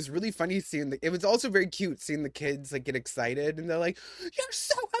 Like, it was really funny seeing it was also very cute seeing the kids like get excited and they're like, you're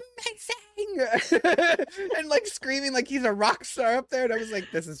so amazing, and like screaming like he's a rock star up there, and I was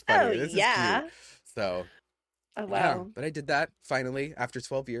like, this is funny. This is cute. So oh wow. Yeah, but I did that finally after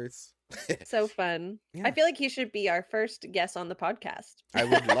 12 years. So fun. Yeah. I feel like he should be our first guest on the podcast. I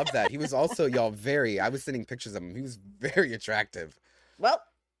would love that. He was also, y'all, I was sending pictures of him. He was very attractive. Well,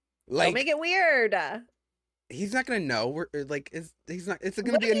 like, don't make it weird. He's not gonna know. He's not. It's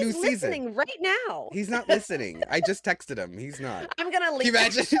gonna be a new season. He's listening right now. He's not listening. I just texted him. He's not. I'm gonna leave.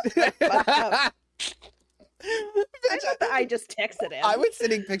 Imagine. I just texted him. I was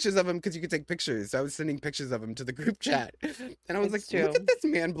sending pictures of him because you could take pictures. So I was sending pictures of him to the group chat, and I was look at this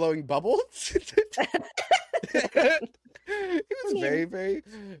man blowing bubbles. He was very, very,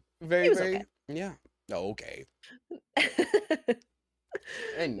 very, very. Okay. Yeah. Oh, okay.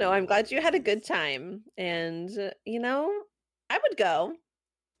 And no, I'm glad you had a good time, and I would go.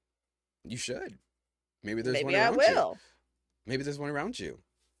 You should. Maybe there's one around you. Maybe I will. Maybe there's one around you.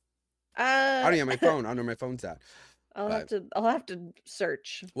 I don't have my phone. I don't know where my phone's at. I'll have to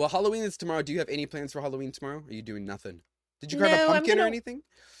search. Well, Halloween is tomorrow. Do you have any plans for Halloween tomorrow? Are you doing nothing? Did you carve a pumpkin or anything?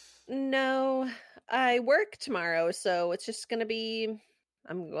 No, I work tomorrow, so it's just gonna be.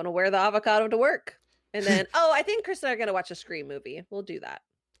 I'm gonna wear the avocado to work. And then, I think Chris and I are going to watch a Scream movie. We'll do that.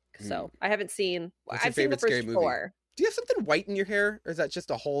 So I haven't seen, I've seen the first 4. Do you have something white in your hair? Or is that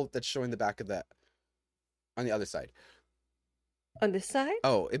just a hole that's showing the back of that on the other side? On this side?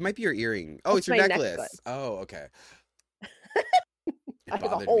 Oh, it might be your earring. Oh, it's your necklace. Oh, okay. I have a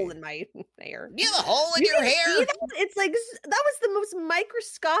hole in my hair. You have a hole in your hair? It's like, that was the most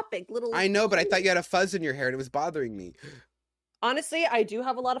microscopic little. I know, but I thought you had a fuzz in your hair and it was bothering me. Honestly, I do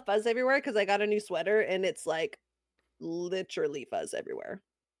have a lot of fuzz everywhere because I got a new sweater and it's like literally fuzz everywhere.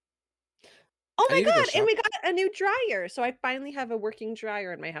 Oh my God. And we got a new dryer. So I finally have a working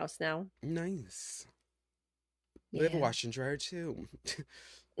dryer in my house now. Nice. We have a wash and dryer too.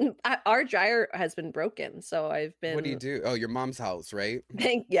 Our dryer has been broken. So I've been. What do you do? Oh, your mom's house, right?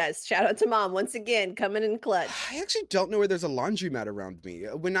 Yes. Shout out to mom once again, coming in clutch. I actually don't know where there's a laundromat around me.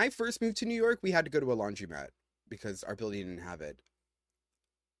 When I first moved to New York, we had to go to a laundromat because our building didn't have it.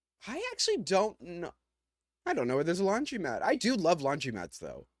 I actually don't know. I don't know where there's a laundromat. I do love laundromats,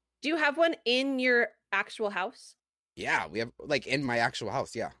 though. Do you have one in your actual house? Yeah, we have, like, in my actual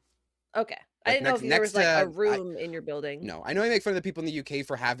house, yeah. Okay. I didn't know if there was, like, a room in your building. No, I know I make fun of the people in the UK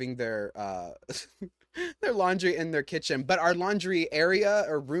for having their their laundry in their kitchen, but our laundry area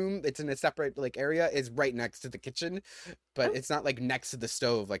or room, it's in a separate, like, area, is right next to the kitchen, but it's not, like, next to the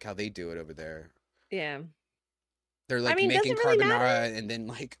stove like how they do it over there. Yeah. They're like making carbonara and then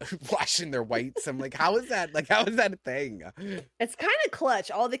like washing their whites. I'm like, how is that? Like, how is that a thing? It's kind of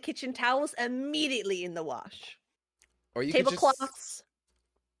clutch. All the kitchen towels immediately in the wash. Or you tablecloths.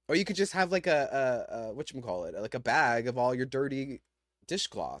 Or you could just have like a whatchamacallit, like a bag of all your dirty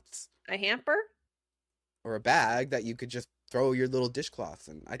dishcloths. A hamper? Or a bag that you could just throw your little dishcloths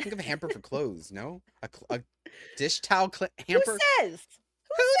in. I think of a hamper for clothes, no? A dish towel hamper? Who says?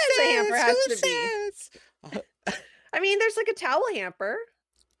 Who says a hamper has to be? I mean, there's like a towel hamper.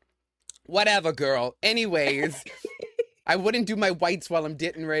 Whatever, girl. Anyways, I wouldn't do my whites while I'm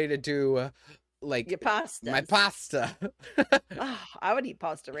getting ready to do like your pasta. My pasta. I would eat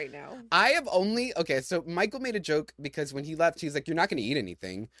pasta right now. So Michael made a joke because when he left, he was like, "You're not going to eat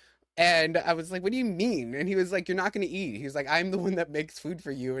anything." And I was like, "What do you mean?" And he was like, "You're not going to eat." He was like, "I'm the one that makes food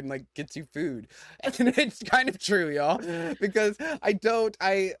for you and like gets you food." And it's kind of true, y'all, because for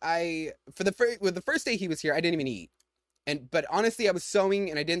the first day he was here, I didn't even eat. But honestly, I was sewing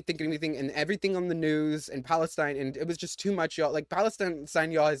and I didn't think of anything, and everything on the news and Palestine, and it was just too much, y'all. Like Palestine,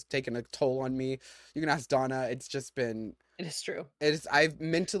 y'all, has taken a toll on me. You can ask Donna. It's just been. It is true. I've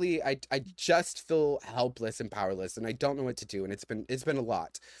mentally, I just feel helpless and powerless, and I don't know what to do, and it's been a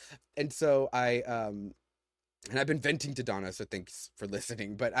lot, and so and I've been venting to Donna, so thanks for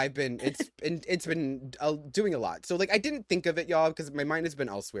listening. But it's been doing a lot. So like I didn't think of it, y'all, because my mind has been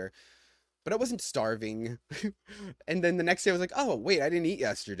elsewhere. But I wasn't starving. And then the next day I was like, oh, wait, I didn't eat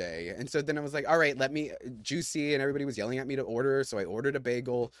yesterday. And so then I was like, all right, let me, Juicy, and everybody was yelling at me to order. So I ordered a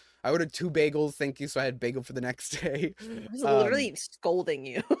bagel. I ordered 2 bagels, thank you. So I had bagel for the next day. I was literally scolding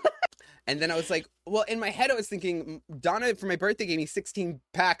you. And then I was like, well, in my head I was thinking, Donna, for my birthday, gave me 16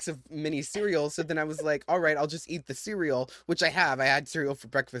 packs of mini cereal. So then I was like, all right, I'll just eat the cereal, which I have. I had cereal for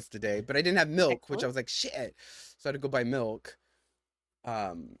breakfast today, but I didn't have milk, which I was like, shit. So I had to go buy milk.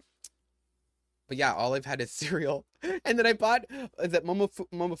 But yeah, all I've had is cereal. And then I bought, is it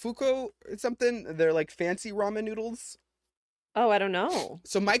Momofuku or something? They're like fancy ramen noodles. Oh, I don't know.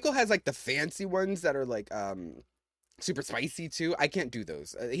 So Michael has like the fancy ones that are like super spicy too. I can't do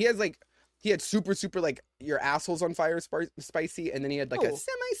those. He had super like your asshole's on fire spicy, and then he had like a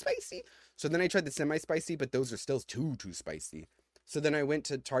semi-spicy. So then I tried the semi-spicy, but those are still too spicy. So then I went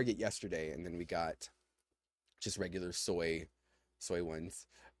to Target yesterday, and then we got just regular soy ones.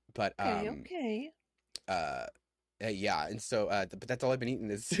 But okay. Yeah, and so but that's all I've been eating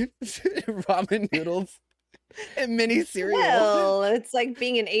is ramen noodles and mini cereal. Well, it's like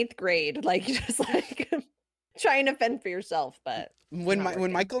being in 8th grade, like just like trying to fend for yourself. But when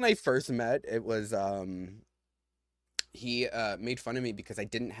Michael and I first met, it was he made fun of me because I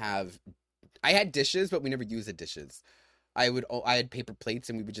had dishes, but we never used the dishes. I had paper plates,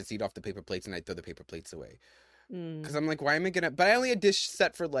 and we would just eat off the paper plates, and I'd throw the paper plates away. Because I'm like, why am I gonna? But I only had dish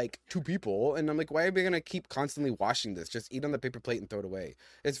set for like 2 people, and I'm like, why are we gonna keep constantly washing this? Just eat on the paper plate and throw it away.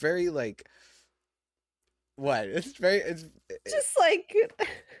 It's very like, what? It's just like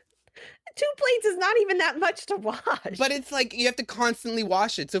 2 plates is not even that much to wash. But it's like you have to constantly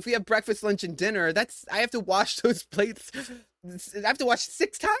wash it. So if we have breakfast, lunch, and dinner, I have to wash those plates. I have to wash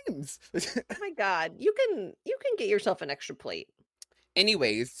 6 times. Oh my God, you can get yourself an extra plate.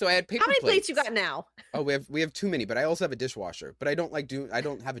 Anyways, so I had paper plates. How many plates you got now? Oh, we have too many, but I also have a dishwasher. But I don't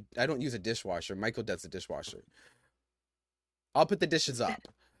use a dishwasher. Michael does the dishwasher. I'll put the dishes up.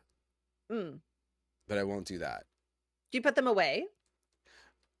 But I won't do that. Do you put them away?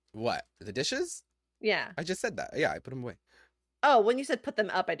 What? The dishes? Yeah. I just said that. Yeah, I put them away. Oh, when you said put them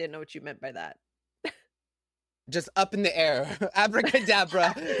up, I didn't know what you meant by that. Just up in the air.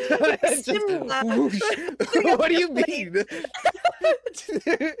 Abracadabra. Just, whoosh. What do you mean?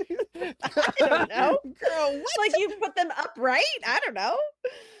 I don't know. Girl, what? Like you put them upright? I don't know.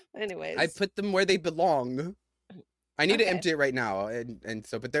 Anyways. I put them where they belong. I need to empty it right now. And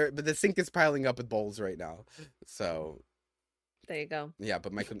so but the sink is piling up with bowls right now. So there you go. Yeah,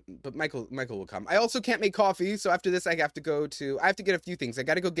 but Michael will come. I also can't make coffee, so after this I have to get a few things. I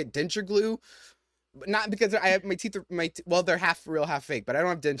got to go get denture glue. But not because I have my teeth well, they're half real, half fake, but I don't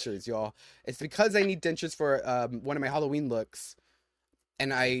have dentures, y'all. It's because I need dentures for one of my Halloween looks.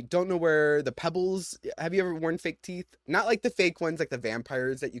 And I don't know where the pebbles. Have you ever worn fake teeth? Not like the fake ones, like the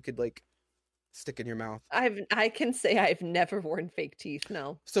vampires that you could like stick in your mouth. I can say I've never worn fake teeth.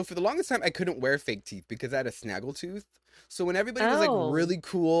 No. So for the longest time, I couldn't wear fake teeth because I had a snaggle tooth. So when everybody was like really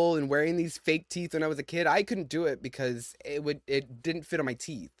cool and wearing these fake teeth when I was a kid, I couldn't do it because it didn't fit on my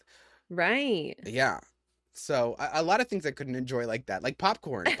teeth. Right. Yeah. So a lot of things I couldn't enjoy like that, like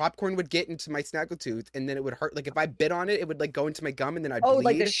popcorn. Popcorn would get into my snaggletooth and then it would hurt. Like if I bit on it, it would like go into my gum and then I'd bleed.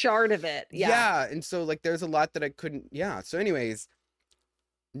 Like a shard of it. Yeah. Yeah. And so like there's a lot that I couldn't. Yeah. So anyways,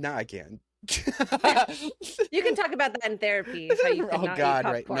 now I can. You can talk about that in therapy. How you oh God,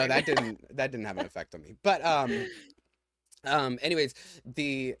 right? No, that didn't have an effect on me. But anyways,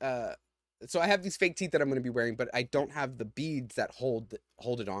 so I have these fake teeth that I'm going to be wearing, but I don't have the beads that hold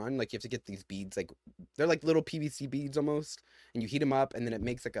it on. Like you have to get these beads, like they're like little PVC beads almost, and you heat them up, and then it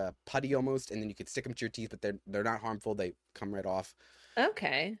makes like a putty almost, and then you could stick them to your teeth, but they're not harmful. They come right off.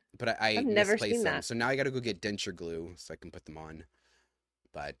 Okay. But I've never seen them, so now I got to go get denture glue so I can put them on.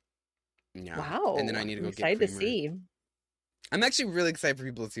 But yeah, wow. And then I need to go get primer. To see. I'm actually really excited for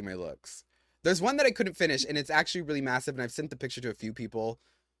people to see my looks. There's one that I couldn't finish, and it's actually really massive, and I've sent the picture to a few people.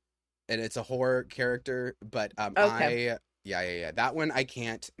 And it's a horror character, but okay. That one I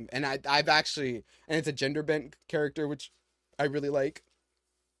can't. And I've actually, and it's a gender bent character, which I really like.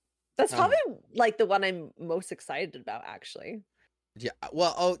 That's probably like the one I'm most excited about, actually. Yeah,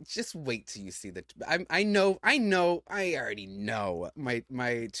 well, just wait till you see the. I already know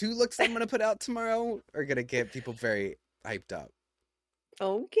my 2 looks I'm gonna put out tomorrow are gonna get people very hyped up.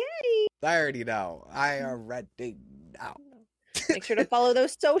 Okay. I already know. I already know. Make sure to follow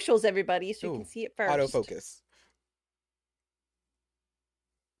those socials, everybody, so you can Ooh, see it first. autofocus.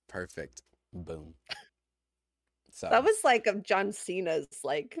 Perfect. Boom. So That was like of John Cena's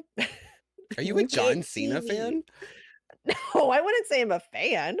like. Are you a "You John can't see Cena me." fan? No, I wouldn't say I'm a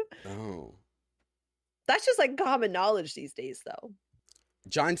fan. Oh. That's just like common knowledge these days, though.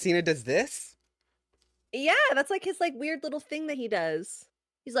 John Cena does this? Yeah, that's like his like weird little thing that he does.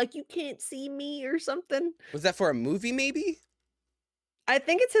 He's like, "You can't see me" or something. Was that for a movie maybe? I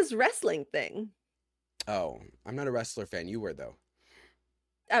think it's his wrestling thing. Oh, I'm not a wrestler fan. You were though.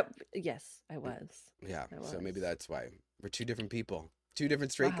 Yes, I was. Yeah, I so maybe was. that's why. We're two different people. Two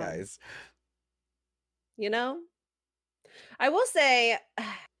different straight Wow. guys. You know? I will say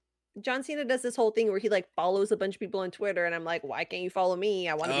John Cena does this whole thing where he like follows a bunch of people on Twitter, and I'm like, why can't you follow me?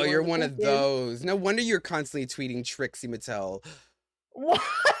 I want to Oh, be you're one one of of the cool kids. those. No wonder you're constantly tweeting Trixie Mattel. What?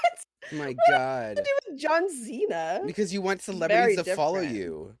 My What God. to do with John Cena? Because you want Very celebrities to follow different.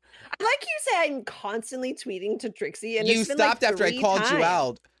 you. I like you say I'm constantly tweeting to Trixie, and You it's been stopped like after I called you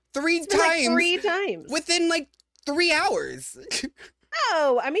out. It's been like 3 times. Within like 3 hours.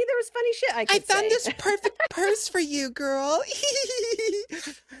 Oh, I mean, there was funny shit I could say. this perfect purse for you, girl.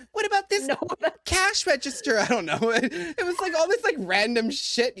 What about this No, cash register? I don't know. It was like all this like random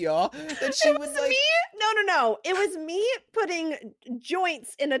shit, y'all. That she it was was like, me. No. It was me putting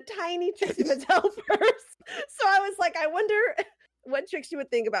joints in a tiny Trixie Mattel purse. So I was like, I wonder what Trixie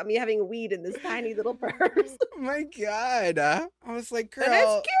would think about me having weed in this tiny little purse. oh my God. I was like, And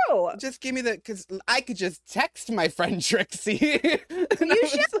girl, it's cute. just give me because I could just text my friend Trixie. You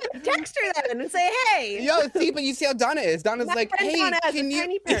should text her then and say, hey. Yo, see, but you see how Donna is. Donna's My like, friend hey, Donna has a can you,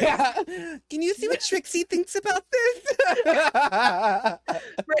 tiny purse. yeah, can you see what Trixie thinks about this?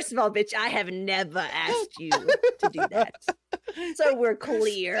 First of all, bitch, I have never asked you to do that. So we're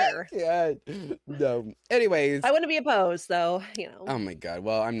clear. Yeah, no. Anyways. I wouldn't be opposed, though, you know. Oh my God.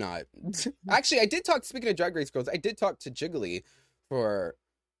 Well, I'm not. Actually, I did talk, speaking of Drag Race girls, I did talk to Jiggly for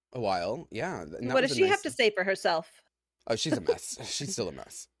a while. Yeah. What does she have to say for herself? Oh, she's a mess. She's still a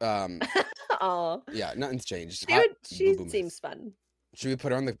mess. Oh. Yeah, nothing's changed. She seems fun. Should we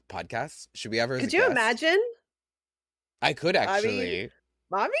put her on the podcast? Should we have her as Could a you guest? imagine? I could actually.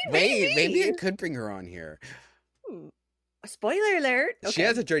 I mean, Wait, maybe maybe. I could bring her on here. Spoiler alert. Okay. She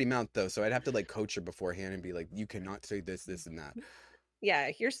has a dirty mouth though, so I'd have to like coach her beforehand and be like, you cannot say this, this, and that.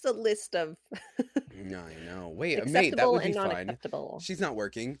 Yeah, here's the list of No, I know. Wait, mate, that acceptable would be and fun. non-acceptable. She's not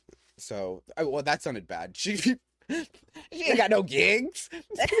working, so well, that sounded bad. She ain't got no gigs.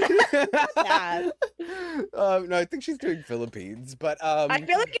 Bad. No, I think she's doing Philippines, but I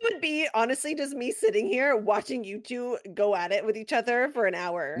feel like it would be honestly just me sitting here watching you two go at it with each other for an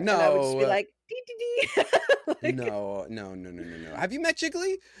hour. No. And I would just be like, dee, dee, dee. Like, no. Have you met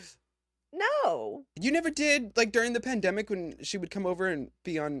Jiggly? No. You never did, like during the pandemic when she would come over and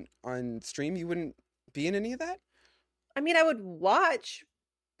be on stream. You wouldn't be in any of that? I mean, I would watch,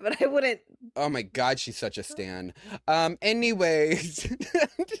 but I wouldn't. Oh my God, she's such a stan. Anyways.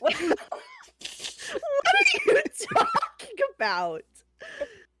 What are you talking about?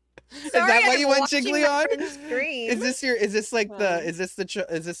 Is that why you want Jiggly on? Scream. Is this the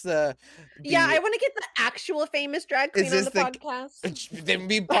Yeah, I want to get the actual famous drag queen on the podcast. Then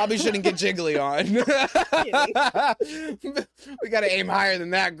we probably shouldn't get Jiggly on. We gotta aim higher than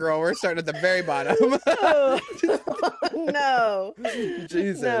that, girl. We're starting at the very bottom. No.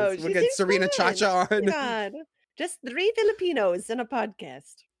 Jesus. No, We'll get Serena fun. Chacha on. God. Just 3 Filipinos in a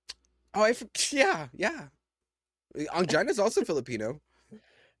podcast. Oh, yeah. Angina's also Filipino.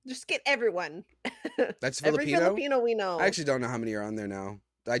 Just get everyone. That's Every Filipino? Filipino we know. I actually don't know how many are on there now.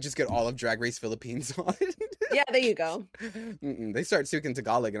 I just get all of Drag Race Philippines on. Yeah, there you go. They start speaking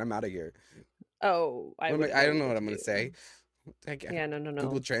Tagalog and I'm out of here. Oh, I don't know what I'm going to say. Yeah, no.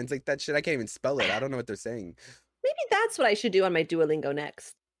 Google Translate that shit. I can't even spell it. I don't know what they're saying. Maybe that's what I should do on my Duolingo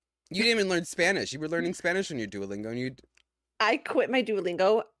next. You didn't even learn Spanish. You were learning Spanish on your Duolingo. And I quit my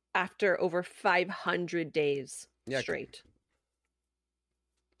Duolingo after over 500 days straight.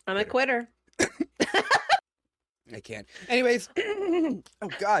 I'm a quitter. I can't. Anyways. Oh,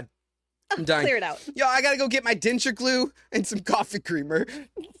 God. I'm dying. Clear it out. Yo, I gotta go get my denture glue and some coffee creamer.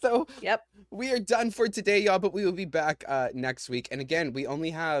 So yep, we are done for today, y'all, but we will be back next week. And again, we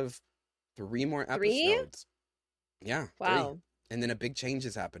only have 3 more episodes. 3? Yeah. Wow. 3. And then a big change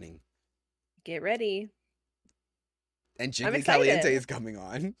is happening. Get ready. And Jiggly Caliente is coming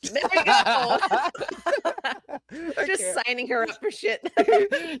on. There we go. Just signing her up for shit.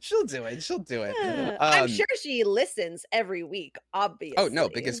 She'll do it. She'll do it. I'm sure she listens every week, obviously. Oh no,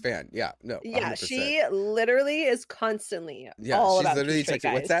 biggest fan. Yeah, no. 100%. Yeah, she literally is constantly yeah, all she's about literally Two Straight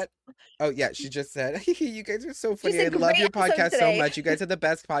texting. What's Guys. that? Oh yeah, she just said, "You guys are so funny. I said, love "Great your episode podcast so today." much. You guys are the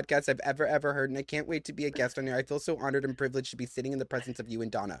best podcast I've ever heard, and I can't wait to be a guest on here. I feel so honored and privileged to be sitting in the presence of you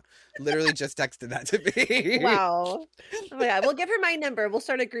and Dawna." Literally just texted that to me. Wow. Oh my god, we'll give her my number. We'll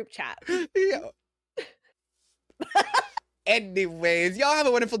start a group chat. Yeah. Anyways, y'all have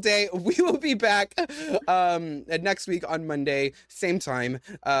a wonderful day. We will be back next week on Monday, same time.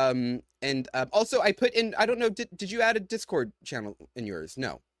 And also I put in, I don't know, did you add a Discord channel in yours?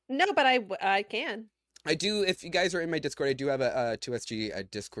 No. No, but I can. I do. If you guys are in my Discord, I do have a 2SG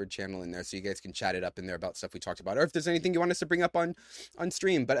Discord channel in there, so you guys can chat it up in there about stuff we talked about, or if there's anything you want us to bring up on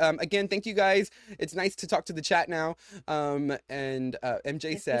stream. But again, thank you guys. It's nice to talk to the chat now. And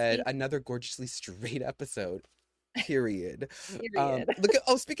MJ said another gorgeously straight episode. Period. Look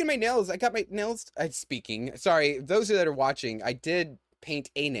at, speaking of my nails, I got my nails. Sorry, those that are watching, I did paint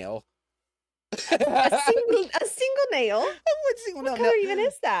a nail. a single nail. What single nail? What color even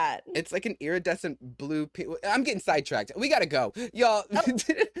is that? It's like an iridescent blue. I'm getting sidetracked. We gotta go, y'all. Oh.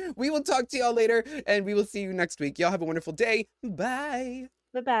 We will talk to y'all later, and we will see you next week. Y'all have a wonderful day. Bye.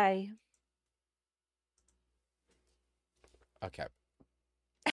 Bye. Okay.